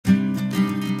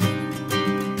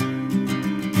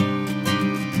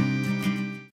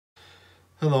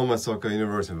Hello my soccer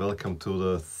universe and welcome to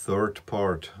the third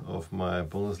part of my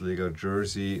Bundesliga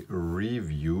jersey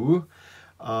review.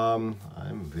 I'm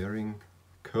wearing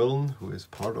Köln, who is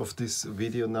part of this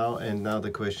video now, and now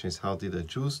the question is, how did I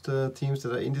choose the teams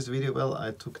that are in this video? Well,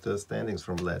 I took the standings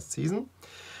from last season.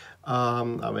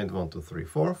 I went 1, 2, 3,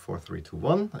 4, 4, 3, 2,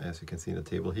 1, as you can see in the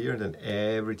table here, and then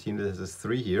every team that has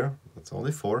 3 here, that's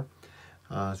only 4,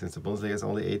 since the Bundesliga is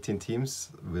only 18 teams,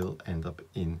 will end up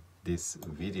in this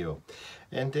video.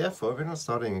 And therefore we're not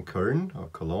starting in Köln or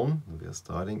Cologne, we are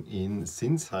starting in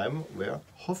Sinsheim, where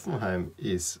Hoffenheim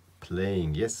is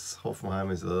playing. Yes,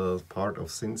 Hoffenheim is a part of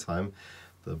Sinsheim,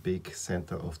 the big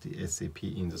center of the SAP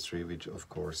industry, which of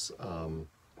course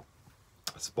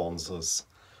sponsors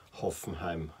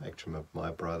Hoffenheim. Actually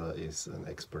my brother is an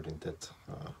expert in that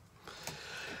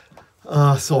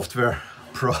software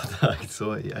product,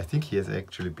 so I think he has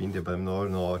actually been there, but I'm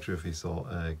not sure if he saw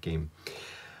a game.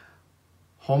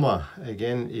 Homa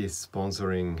again is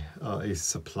sponsoring, is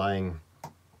supplying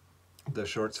the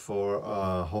shirts for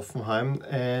Hoffenheim,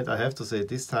 and I have to say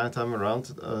this time around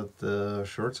the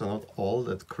shirts are not all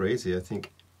that crazy. I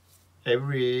think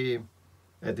every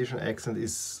additional accent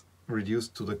is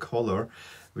reduced to the color,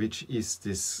 which is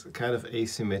this kind of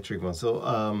asymmetric one.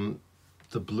 So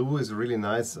the blue is really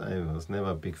nice. I was never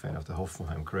a big fan of the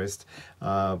Hoffenheim crest,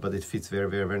 but it fits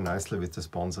very nicely with the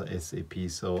sponsor SAP.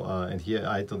 So and here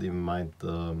I don't even mind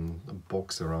the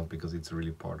box around because it's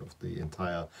really part of the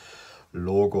entire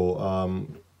logo.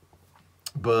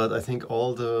 But I think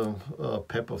all the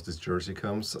pep of this jersey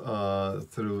comes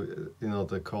through, you know,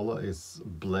 the color is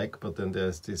black, but then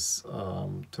there's this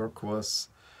turquoise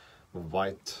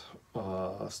white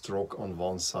stroke on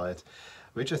one side,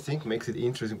 which I think makes it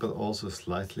interesting, but also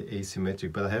slightly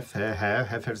asymmetric. But I have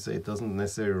to say, it doesn't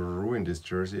necessarily ruin this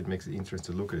jersey. It makes it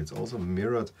interesting to look at. It's also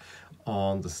mirrored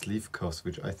on the sleeve cuffs,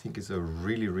 which I think is a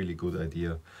really good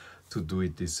idea to do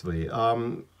it this way.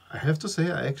 I have to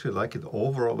say I actually like it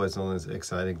overall, but it's not an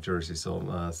exciting jersey,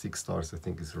 so 6 stars I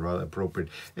think is rather appropriate,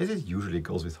 as it usually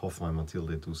goes with Hoffenheim until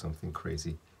they do something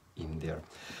crazy in there.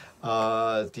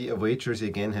 The away jersey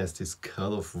again has this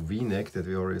cut off V-neck that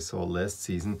we already saw last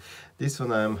season. This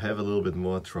one I have a little bit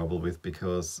more trouble with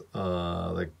because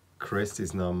the crest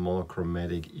is now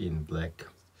monochromatic in black.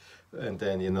 And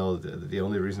then, you know, the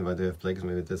only reason why they have black is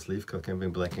maybe the sleeve cut can be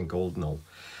black and gold. No.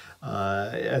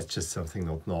 It's just something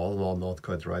not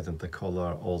quite right, and the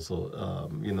color also,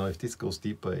 you know, if this goes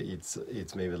deeper, it's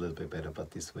maybe a little bit better,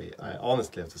 but this way, I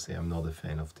honestly have to say I'm not a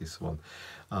fan of this one.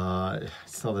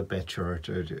 It's not a bad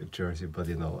jersey, but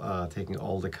you know, taking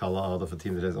all the color out of a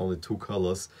team that has only 2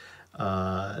 colors,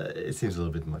 it seems a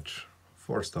little bit much.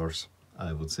 4 stars.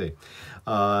 I would say.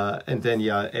 And then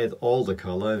yeah, add all the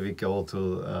color. We go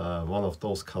to one of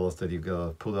those colors that you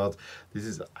gotta put out. This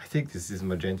is, I think this is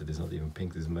magenta. This is not even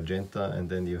pink. This is magenta, and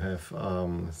then you have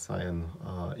cyan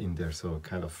in there. So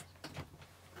kind of,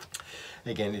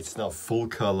 again, it's now full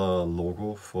color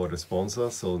logo for the sponsor.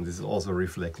 So this is also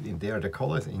reflected in there. The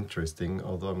color is interesting,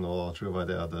 although I'm not sure why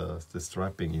they are the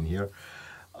striping in here.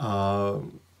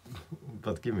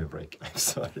 But give me a break. I'm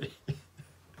sorry.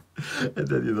 And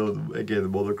then, you know,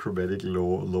 again, monochromatic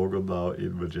logo now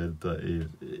in magenta.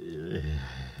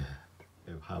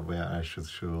 Where I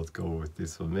should go with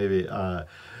this one. Maybe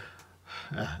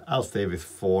I'll stay with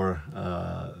 4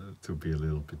 to be a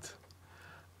little bit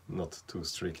not too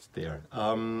strict there.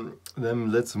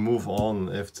 Then let's move on.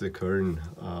 FC Köln.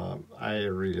 I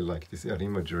really like this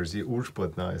Arima jersey.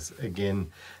 Ursport now is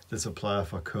again the supplier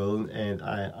for Köln, and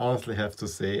I honestly have to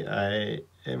say I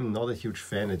am not a huge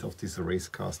fan of this race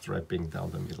car striping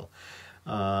down the middle.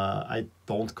 I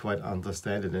don't quite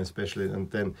understand it, and especially, and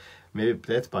then maybe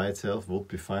that by itself would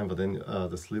be fine, but then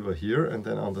the sliver here and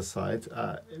then on the side,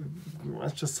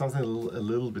 it's just something a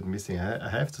little bit missing. I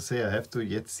have to say I have to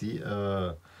yet see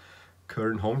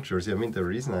Köln home jersey. I mean, the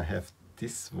reason I have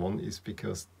this one is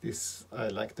because this, I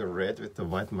like the red with the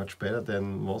white much better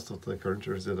than most of the Köln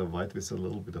jerseys that are white with a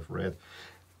little bit of red.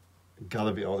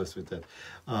 Gotta be honest with that.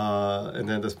 And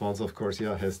then the sponsor, of course,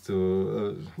 yeah, has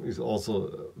to is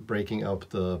also breaking up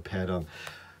the pattern.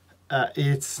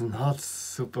 It's not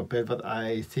super bad, but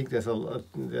I think there's a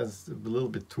little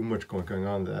bit too much going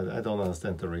on. I don't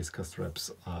understand the race car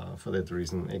straps for that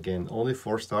reason. Again, only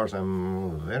 4 stars.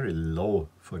 I'm very low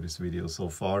for this video so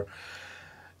far.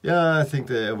 Yeah, I think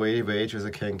the away jersey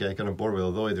can get on board with,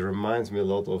 although it reminds me a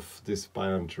lot of this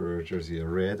Bayern jersey, a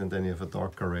red, and then you have a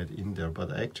darker red in there.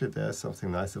 But actually there's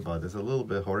something nice about it. There's a little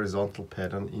bit horizontal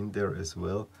pattern in there as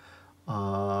well.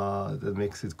 That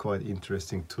makes it quite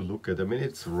interesting to look at. I mean,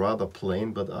 it's rather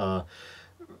plain, but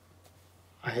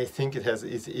I think it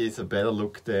is a better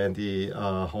look than the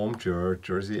home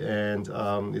jersey, and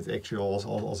it's actually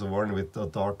also worn with the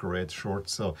dark red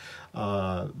shorts, so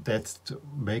that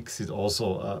makes it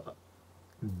also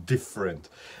different.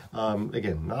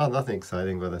 Again, nothing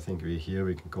exciting, but I think we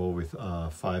can go with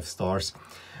 5 stars.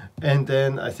 And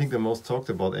then I think the most talked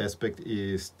about aspect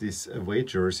is this away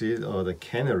jersey, or the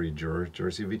Canary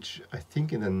jersey, which I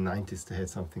think in the 90s they had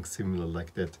something similar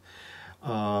like that.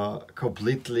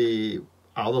 Completely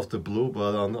out of the blue,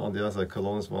 but on the other side,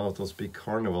 Cologne is one of those big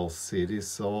carnival cities,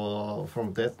 so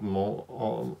from that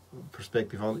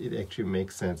perspective on, it actually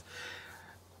makes sense.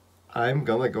 I'm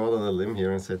gonna go out on a limb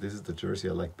here and say this is the jersey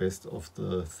I like best of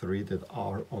the 3 that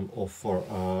are on offer,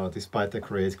 despite the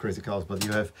crazy colors. But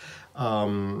you have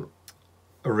a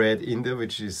red in there,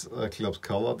 which is a club's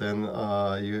color. Then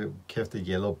you have the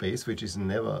yellow base, which is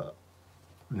never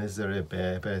necessarily a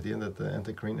bad idea, and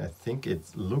the green. I think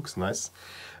it looks nice.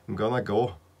 I'm gonna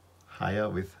go higher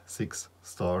with 6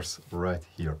 stars right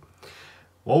here.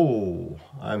 Whoa,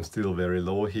 I'm still very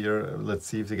low here. Let's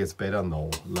see if it gets better.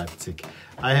 No, Leipzig.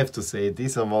 I have to say,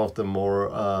 these are one of the more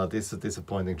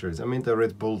disappointing jerseys. I mean, the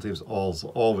Red Bull teams also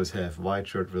always have white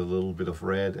shirt with a little bit of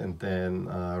red, and then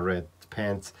red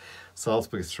pants.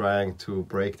 Salzburg is trying to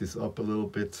break this up a little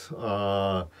bit.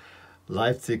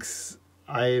 Leipzig's,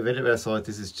 whenever I saw it,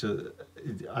 this is just,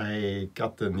 I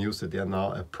got the news that they are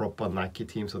now a proper Nike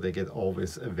team, so they get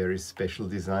always a very special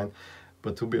design.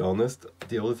 But to be honest,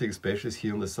 the only thing special is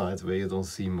here on the sides where you don't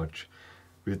see much,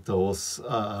 with those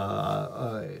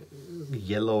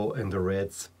yellow and the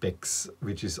red specks,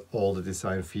 which is all the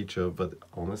design feature. But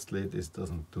honestly, this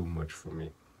doesn't do much for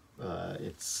me.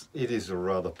 It is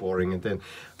rather boring. And then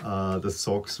the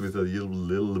socks with a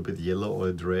little bit yellow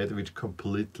or red, which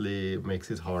completely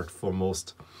makes it hard for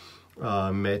most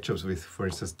matchups with, for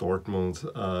instance, Dortmund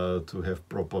to have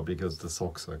proper, because the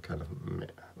socks are kind of meh,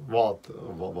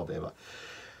 whatever.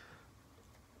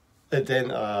 And then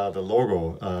the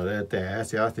logo,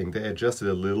 the other thing, they adjusted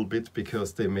a little bit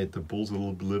because they made the bulls a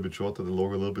little bit shorter, the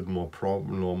logo a little bit more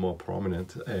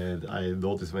prominent. And I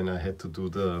noticed when I had to do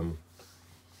the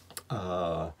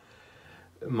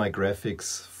my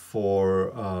graphics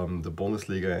for the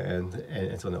Bundesliga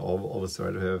and so on, I always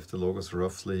try to have the logos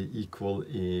roughly equal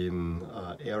in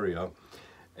area.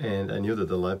 And I knew that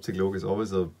the Leipzig logo is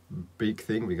always a big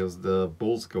thing because the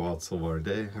Bulls go out so far.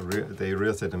 They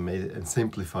realized it and made it and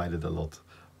simplified it a lot,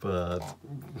 but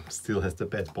still has the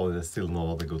bad ball and it's still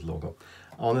not a good logo.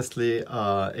 Honestly,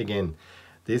 again,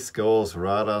 this goes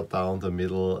rather down the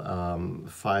middle,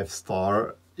 5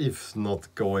 star, if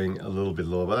not going a little bit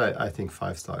lower, but I think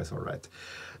 5 stars is all right.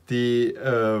 The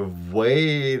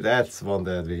way, that's one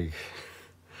that we...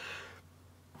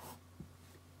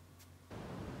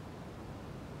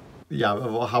 Yeah,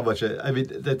 well, how much? I mean,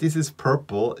 that this is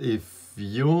purple. If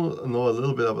you know a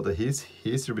little bit about the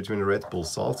history between Red Bull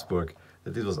Salzburg,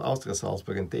 that this was Austria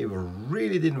Salzburg, and they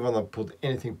really didn't want to put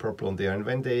anything purple on there. And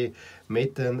when they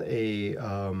made then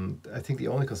I think the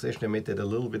only concession they made that a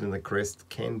little bit in the crest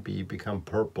can become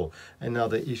purple. And now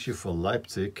the issue for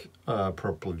Leipzig,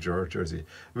 purple jersey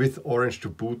with orange to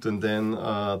boot, and then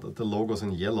the logos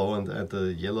in yellow, and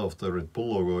the yellow of the Red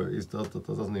Bull logo that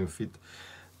doesn't even fit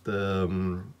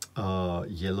the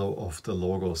yellow of the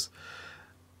logos.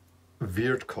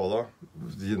 Weird color,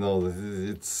 you know,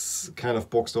 it's kind of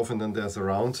boxed off, and then there's a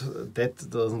round that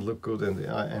doesn't look good, and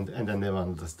I never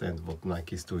understand what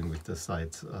Nike is doing with the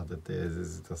sides, that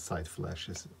there's the side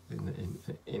flashes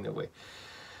in a way.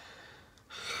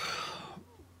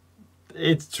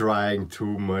 It's trying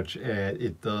too much,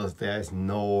 and there is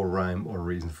no rhyme or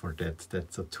reason for that.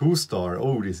 That's a 2 star.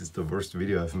 Oh, this is the worst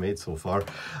video I've made so far.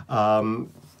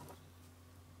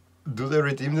 Do they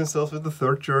redeem themselves with the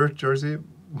 3rd jersey?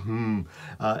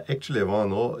 Actually, I want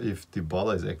to know if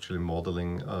Dybala is actually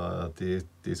modeling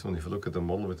this one. If you look at the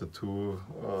model with the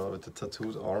with the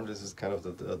tattooed arm, this is kind of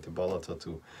the Dybala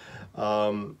tattoo.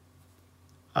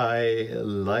 I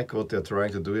like what they're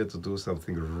trying to do here, to do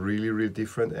something really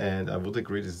different, and I would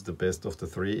agree this is the best of the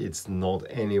 3. It's not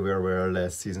anywhere where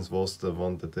last season's was, the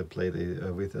one that they played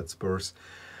with at Spurs.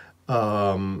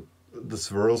 The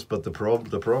swirls, but the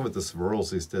problem with the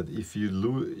swirls is that if you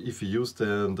use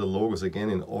the logos again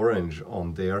in orange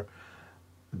on there,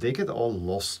 they get all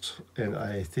lost, and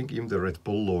I think even the Red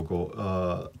Bull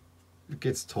logo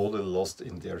gets totally lost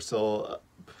in there. So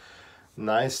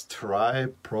nice try,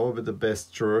 probably the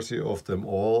best jersey of them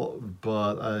all,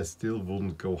 but I still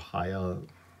wouldn't go higher.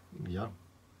 Yeah,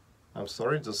 I'm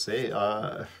sorry to say,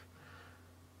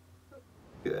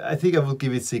 I think I would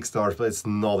give it 6 stars, but it's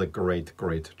not a great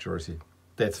jersey,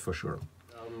 that's for sure.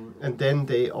 And then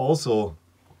they also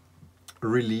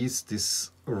released this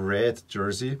red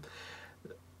jersey.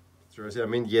 I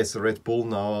mean, yes, Red Bull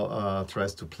now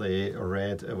tries to play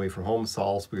red away from home.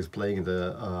 Salzburg is playing in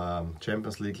the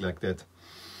Champions League like that.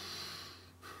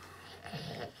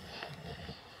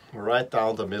 Right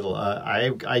down the middle.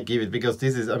 I give it, because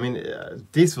this is, I mean,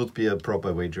 this would be a proper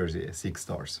away jersey, 6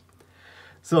 stars.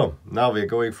 So now we're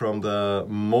going from the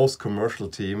most commercial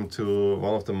team to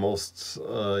one of the most,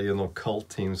 cult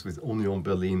teams with Union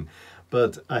Berlin.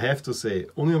 But I have to say,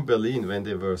 Union Berlin, when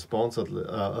they were sponsored,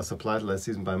 supplied last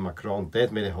season by Macron,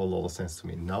 that made a whole lot of sense to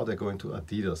me. Now they're going to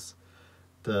Adidas,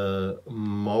 the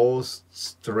most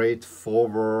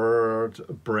straightforward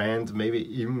brand, maybe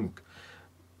even,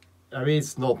 I mean,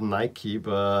 it's not Nike,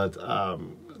 but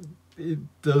it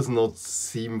does not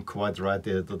seem quite right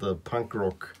there. The punk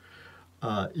rock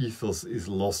ethos is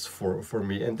lost for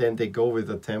me, and then they go with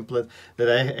a template that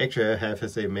I actually have to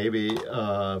say, maybe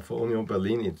for Union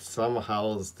Berlin it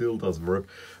somehow still does work,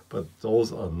 but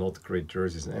those are not great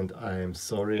jerseys. And I am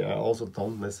sorry, I also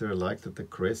don't necessarily like that the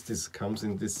crest comes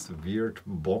in this weird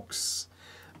box.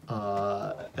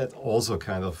 It also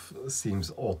kind of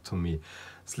seems odd to me.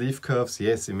 Sleeve curves,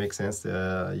 yes, it makes sense,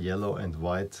 they're yellow and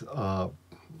white.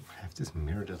 This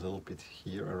mirrored a little bit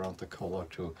here around the collar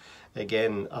too.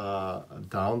 Again,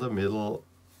 down the middle,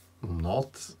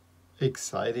 not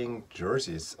exciting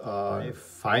jerseys. I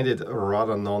find it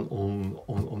rather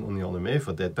non-unanime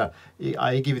for that. But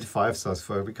I give it 5 stars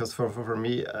because for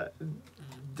me,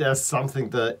 there's something,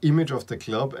 the image of the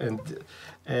club and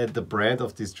the brand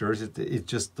of this jersey, it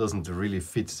just doesn't really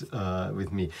fit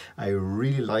with me. I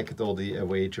really like all the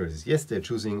away jerseys. Yes, they're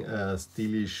choosing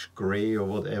steelish gray or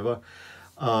whatever.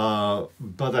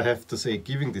 But I have to say,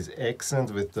 giving this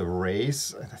accent with the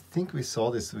race, and I think we saw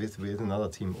this with another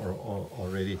team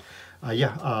already.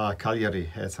 Cagliari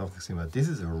had something similar. This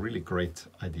is a really great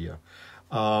idea.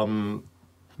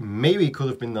 Maybe it could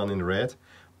have been done in red,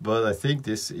 but I think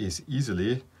this is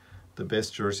easily the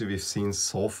best jersey we've seen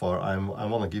so far. I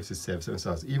want to give this 7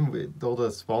 stars, even though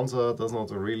the sponsor does not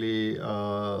really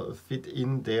fit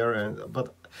in there.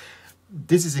 But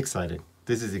this is exciting.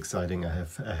 This is exciting, I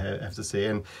have to say.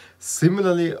 And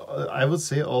similarly, I would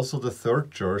say also the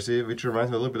third jersey, which reminds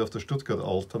me a little bit of the Stuttgart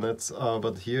alternates,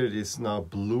 but here it is now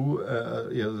blue,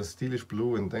 the steelish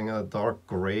blue, and then a dark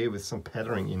gray with some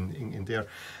patterning in there.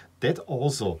 That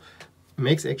also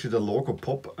makes actually the logo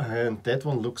pop, and that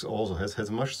one looks also has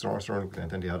a much stronger look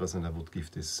than the others, and I would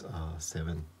give this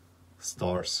 7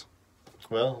 stars.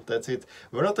 Well, that's it.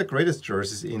 We're not the greatest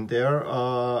jerseys in there,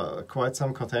 quite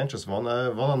some contentious one. I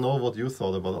want to know what you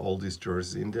thought about all these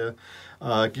jerseys in there.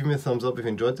 Give me a thumbs up if you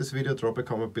enjoyed this video, drop a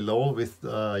comment below with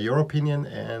your opinion,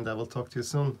 and I will talk to you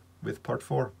soon with part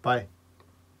 4. Bye!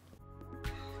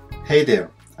 Hey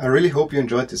there! I really hope you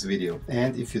enjoyed this video,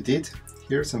 and if you did,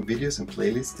 here are some videos and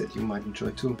playlists that you might enjoy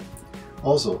too.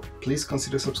 Also, please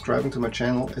consider subscribing to my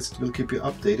channel, as it will keep you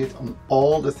updated on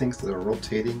all the things that are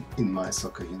rotating in my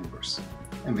soccer universe.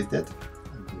 And with that,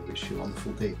 I wish you a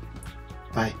wonderful day.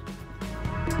 Bye!